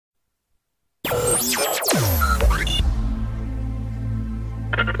No,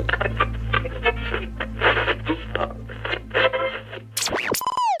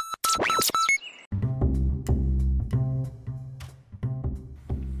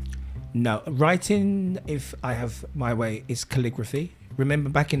 writing, if I have my way, is calligraphy.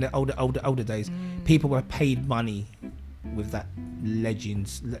 Remember back in the older days, people were paid money with that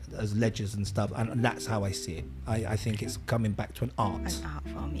legends as ledgers and stuff, and that's how I see it. I think it's coming back to an art. An art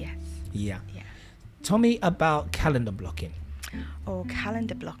form, yes. Yeah. Yeah. Tell me about calendar blocking. Or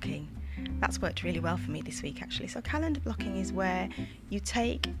calendar blocking. That's worked really well for me this week, actually. So calendar blocking is where you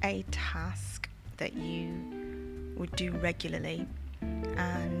take a task that you would do regularly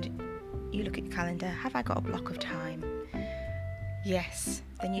and you look at your calendar. Have I got a block of time? Yes.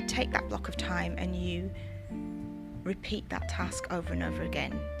 Then you take that block of time and you repeat that task over and over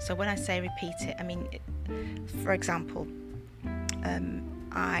again. So when I say repeat it, I mean, for example,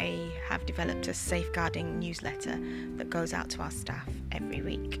 I have developed a safeguarding newsletter that goes out to our staff every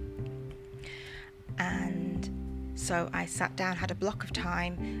week. And so I sat down, had a block of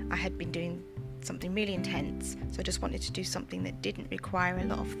time. I had been doing something really intense, so I just wanted to do something that didn't require a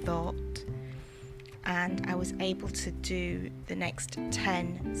lot of thought. And I was able to do the next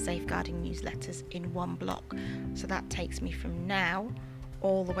 10 safeguarding newsletters in one block. So that takes me from now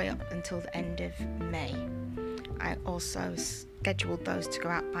all the way up until the end of May. I also scheduled those to go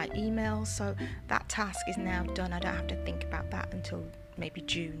out by email, so that task is now done. I don't have to think about that until maybe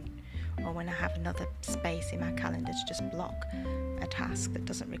June, or when I have another space in my calendar to just block a task that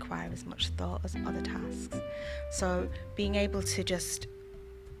doesn't require as much thought as other tasks. So being able to just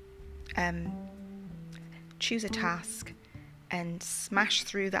choose a task and smash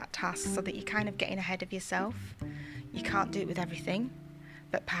through that task so that you're kind of getting ahead of yourself. You can't do it with everything,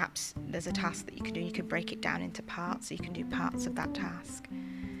 but perhaps there's a task that you can do. You can break it down into parts, so you can do parts of that task.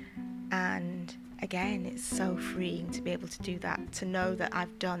 And again, it's so freeing to be able to do that, to know that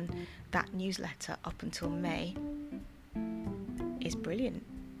I've done that newsletter up until May is brilliant.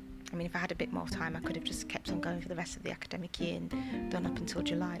 I mean, if I had a bit more time, I could have just kept on going for the rest of the academic year and done up until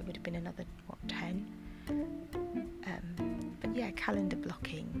July. It would have been another, 10? But yeah, calendar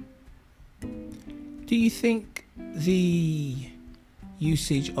blocking. Do you think the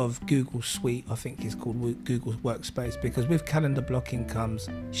usage of Google Suite, I think it's called Google Workspace, because with calendar blocking comes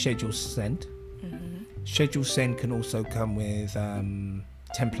schedule send. Mm-hmm. Schedule send can also come with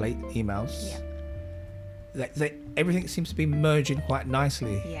template emails. Yeah. Everything seems to be merging quite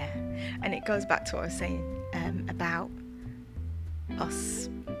nicely. Yeah, and it goes back to what I was saying about us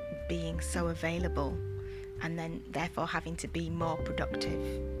being so available and then therefore having to be more productive,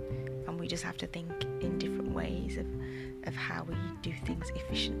 and we just have to think in different ways of how we do things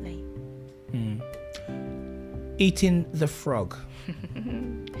efficiently. Eating the frog.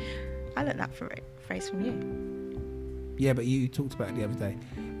 I learned that phrase from you. Yeah, but you talked about it the other day.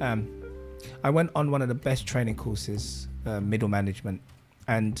 I went on one of the best training courses, middle management,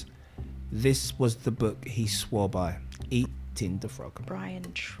 and this was the book he swore by, Eating the Frog. Brian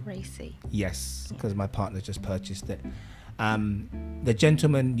Tracy. Yes, because my partner just purchased it. The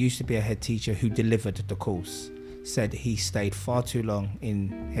gentleman used to be a head teacher who delivered the course, said he stayed far too long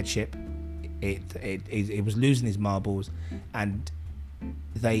in headship. It was losing his marbles, and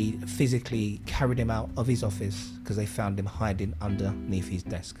they physically carried him out of his office because they found him hiding underneath his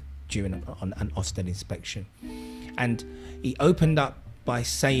desk during an Ofsted inspection. And he opened up by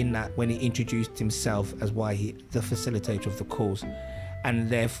saying that when he introduced himself as the facilitator of the course, and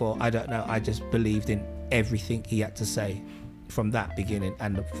therefore, I don't know, I just believed in everything he had to say from that beginning.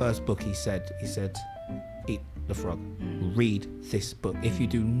 And the first book he said, eat the frog, read this book. If you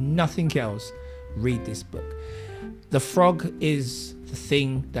do nothing else, read this book. The frog is the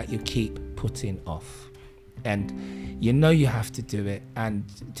thing that you keep putting off, and you know you have to do it. And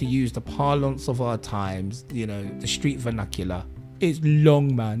to use the parlance of our times, the street vernacular, it's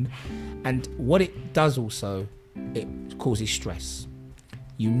long, man. And what it does also, it causes stress.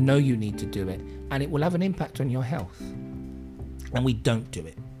 You know you need to do it, and it will have an impact on your health, and we don't do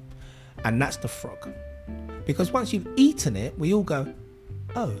it. And that's the frog, because once you've eaten it, we all go,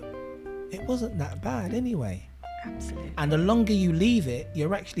 oh, it wasn't that bad anyway. Absolutely. And the longer you leave it,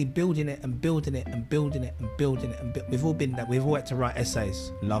 you're actually building it and building it and building it and building it. And we've all been there. We've all had to write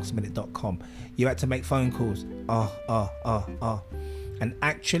essays, lastminute.com. You had to make phone calls. And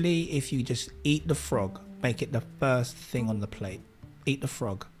actually, if you just eat the frog, make it the first thing on the plate, eat the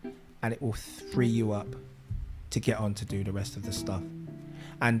frog, and it will free you up to get on to do the rest of the stuff.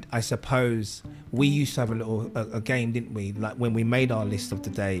 And I suppose we used to have a game, didn't we? Like when we made our list of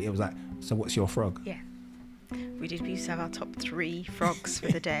the day, it was like, so what's your frog? Yeah. We used to have our top 3 frogs for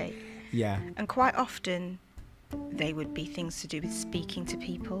the day. Yeah. And quite often they would be things to do with speaking to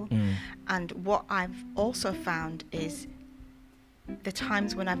people. And what I've also found is the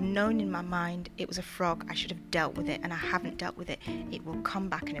times when I've known in my mind it was a frog, I should have dealt with it, and I haven't dealt with it, it will come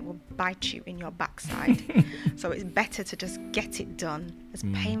back and it will bite you in your backside. So it's better to just get it done, as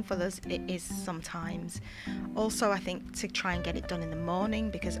painful as it is sometimes. Also, I think to try and get it done in the morning,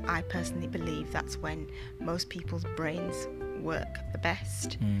 because I personally believe that's when most people's brains work the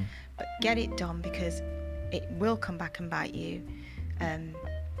best. But get it done, because it will come back and bite you.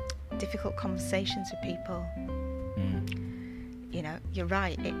 Difficult conversations with people. You know, you're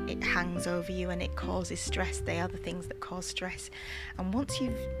right, it hangs over you and it causes stress. They are the things that cause stress. And once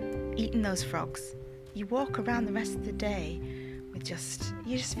you've eaten those frogs, you walk around the rest of the day with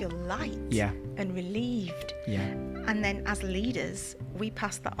you just feel light and relieved. And then as leaders, we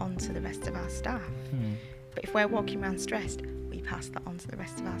pass that on to the rest of our staff. But if we're walking around stressed, we pass that on to the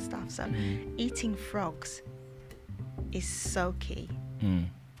rest of our staff. So eating frogs is so key.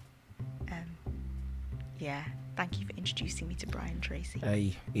 Thank you for introducing me to Brian Tracy.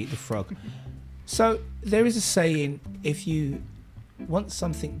 Hey, eat the frog. So there is a saying, if you want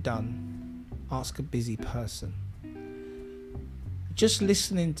something done, ask a busy person. Just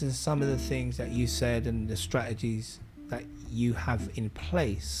listening to some of the things that you said and the strategies that you have in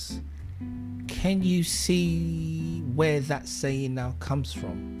place, can you see where that saying now comes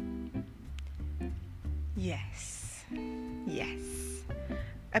from? Yes.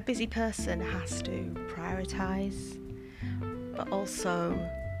 A busy person has to prioritise, but also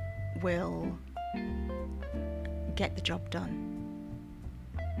will get the job done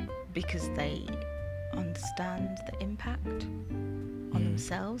because they understand the impact on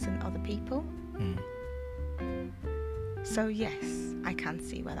themselves and other people. So yes, I can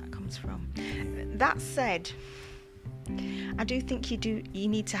see where that comes from. That said, I do think you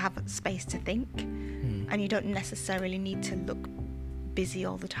need to have space to think, and you don't necessarily need to look busy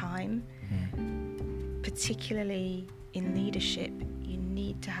all the time. Particularly in leadership, you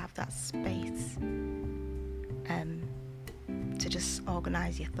need to have that space to just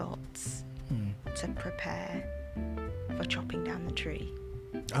organise your thoughts, to prepare for chopping down the tree.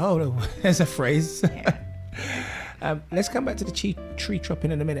 Oh, there's a phrase. Yeah. Let's come back to the tree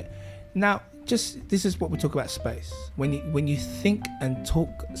chopping in a minute. Now, this is what we talk about space. When you think and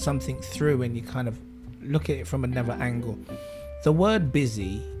talk something through and you kind of look at it from another angle, the word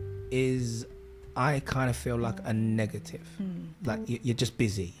busy is, I kind of feel like a negative. Like you're just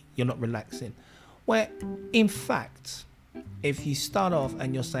busy. You're not relaxing. Where, in fact, if you start off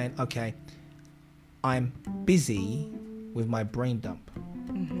and you're saying, okay, I'm busy with my brain dump.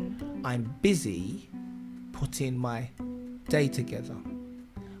 I'm busy putting my day together.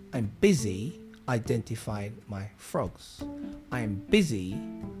 I'm busy identifying my frogs. I'm busy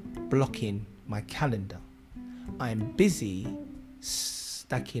blocking my calendar. I'm busy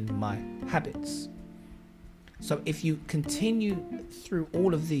stacking my habits. So if you continue through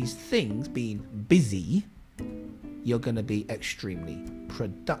all of these things being busy, you're going to be extremely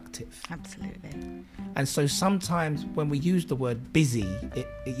productive. Absolutely. And so sometimes when we use the word busy,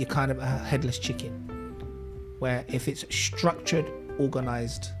 you're kind of a headless chicken, where if it's structured,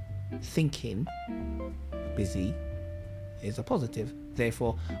 organized thinking, busy is a positive.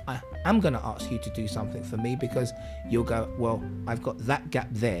 Therefore, I am going to ask you to do something for me, because you'll go, well, I've got that gap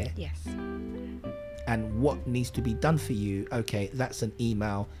there. Yes. And what needs to be done for you? Okay, that's an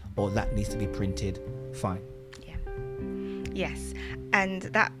email, or that needs to be printed. Fine. Yeah. Yes. And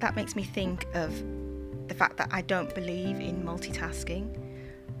that makes me think of the fact that I don't believe in multitasking.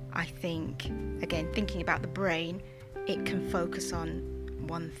 I think, again, thinking about the brain, it can focus on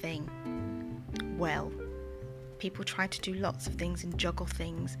one thing well. People try to do lots of things and juggle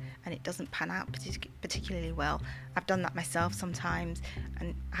things, and it doesn't pan out particularly well. I've done that myself sometimes,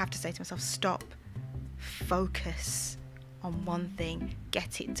 and I have to say to myself, stop, focus on one thing,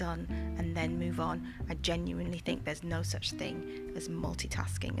 get it done, and then move on. I genuinely think there's no such thing as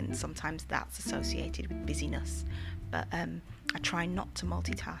multitasking, and sometimes that's associated with busyness. But I try not to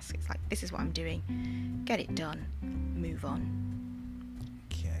multitask. It's like, this is what I'm doing, get it done, move on.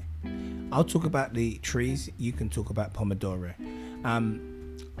 I'll talk about the trees. You can talk about Pomodoro.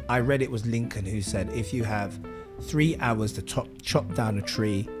 I read it was Lincoln who said, if you have 3 hours to chop down a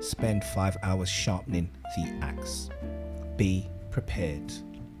tree, spend 5 hours sharpening the axe. Be prepared.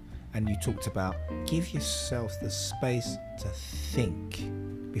 And you talked about, give yourself the space to think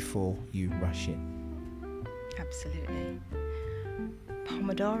before you rush in. Absolutely.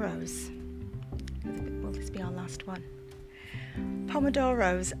 Pomodoros. Will this be our last one?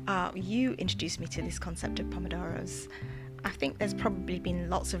 Pomodoros are, you introduced me to this concept of Pomodoros. I think there's probably been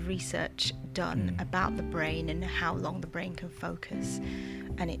lots of research done about the brain and how long the brain can focus,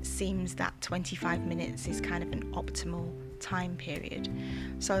 and it seems that 25 minutes is kind of an optimal time period.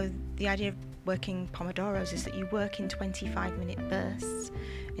 So the idea of working Pomodoros is that you work in 25-minute bursts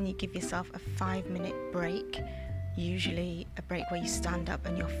and you give yourself a 5-minute break, usually a break where you stand up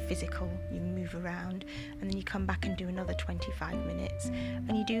and you're physical, you move around, and then you come back and do another 25 minutes,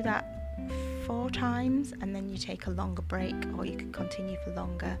 and you do that 4 times, and then you take a longer break, or you can continue for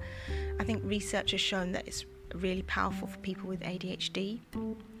longer. I think research has shown that it's really powerful for people with ADHD,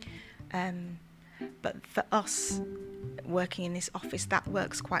 but for us working in this office, that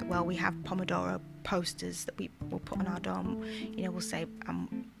works quite well. We have Pomodoro posters that we will put on our dorm. You know, we'll say,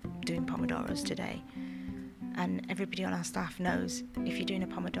 I'm doing Pomodoros today, and everybody on our staff knows if you're doing a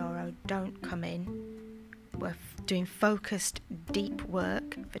Pomodoro, don't come in. We're doing focused, deep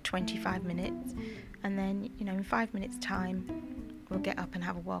work for 25 minutes, and then, you know, in 5 minutes' time, we'll get up and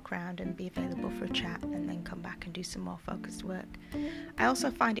have a walk around and be available for a chat, and then come back and do some more focused work. I also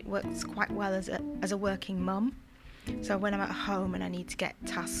find it works quite well as a working mum. So when I'm at home and I need to get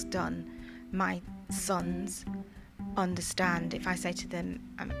tasks done, my sons understand. If I say to them,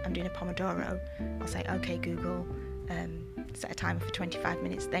 I'm doing a Pomodoro, I'll say, okay, Google, set a timer for 25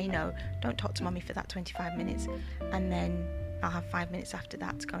 minutes. They know, don't talk to mommy for that 25 minutes, and then I'll have 5 minutes after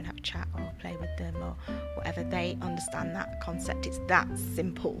that to go and have a chat or play with them or whatever. They understand that concept. It's that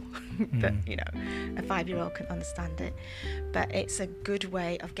simple that, you know, a 5-year-old can understand it. But it's a good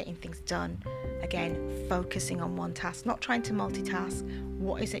way of getting things done. Again, focusing on one task, not trying to multitask.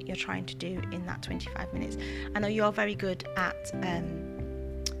 What is it you're trying to do in that 25 minutes? I know you're very good at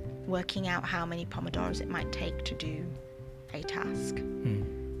working out how many Pomodoros it might take to do a task,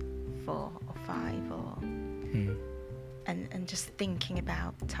 4 or 5 or... And just thinking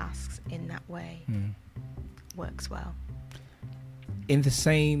about tasks in that way works well. In the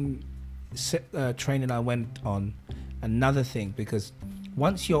same training I went on, another thing, because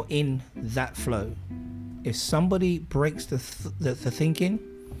once you're in that flow, if somebody breaks the thinking,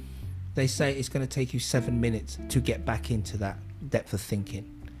 they say it's going to take you 7 minutes to get back into that depth of thinking.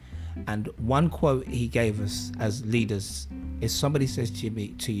 And one quote he gave us as leaders is, somebody says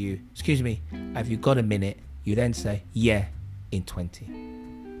to you, excuse me, have you got a minute? You then say, yeah, in 20.